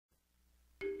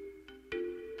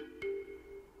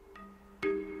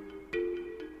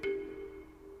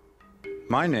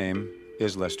My name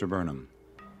is Lester Burnham.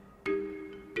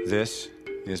 This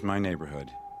is my neighborhood.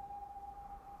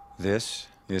 This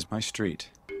is my street.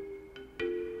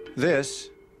 This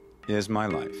is my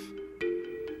life.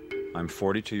 I'm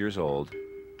 42 years old.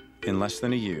 In less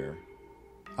than a year,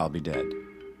 I'll be dead.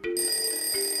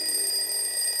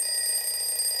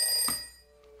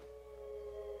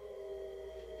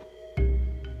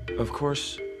 Of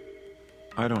course,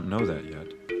 I don't know that yet.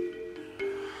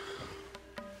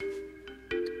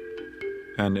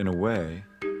 And in a way,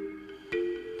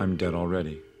 I'm dead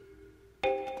already.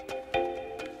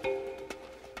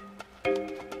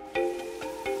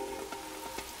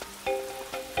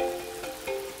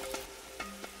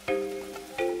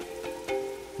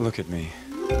 Look at me,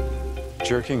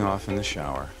 jerking off in the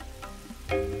shower.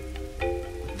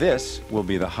 This will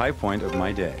be the high point of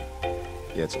my day.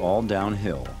 It's all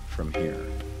downhill from here.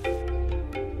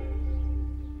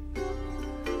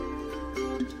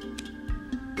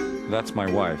 That's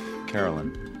my wife,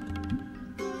 Carolyn.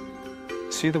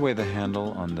 See the way the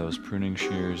handle on those pruning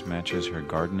shears matches her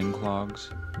gardening clogs?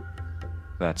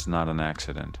 That's not an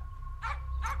accident.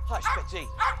 Hush, Betsy.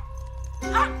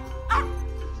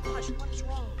 Hush, what is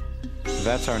wrong?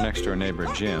 That's our next-door neighbor,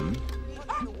 Jim.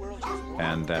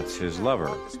 And that's his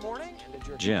lover,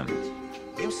 Jim.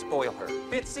 You spoil her.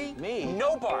 Bitsy, me?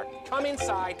 No bark. Come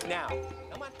inside now.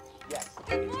 Come on. Yes.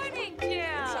 Good morning, Jim.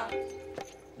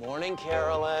 Morning,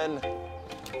 Carolyn.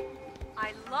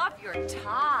 I love your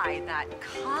tie, that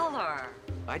color.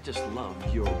 I just love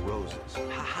your roses.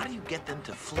 How do you get them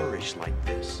to flourish like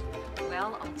this?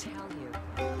 Well, I'll tell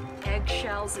you.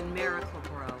 Eggshells and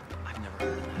Miracle-Gro. I've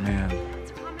never heard of that. Man, It's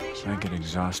a combination I get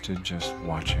exhausted just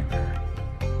watching her.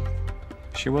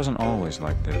 She wasn't always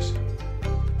like this.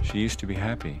 She used to be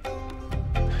happy.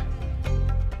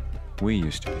 We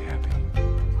used to be happy.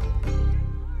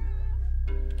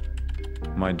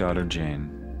 My daughter Jane,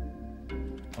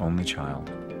 only child.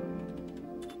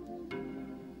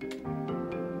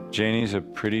 Janie's a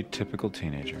pretty typical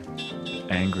teenager.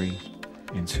 Angry,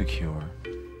 insecure,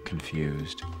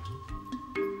 confused.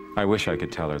 I wish I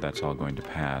could tell her that's all going to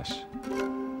pass,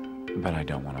 but I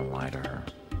don't want to lie to her.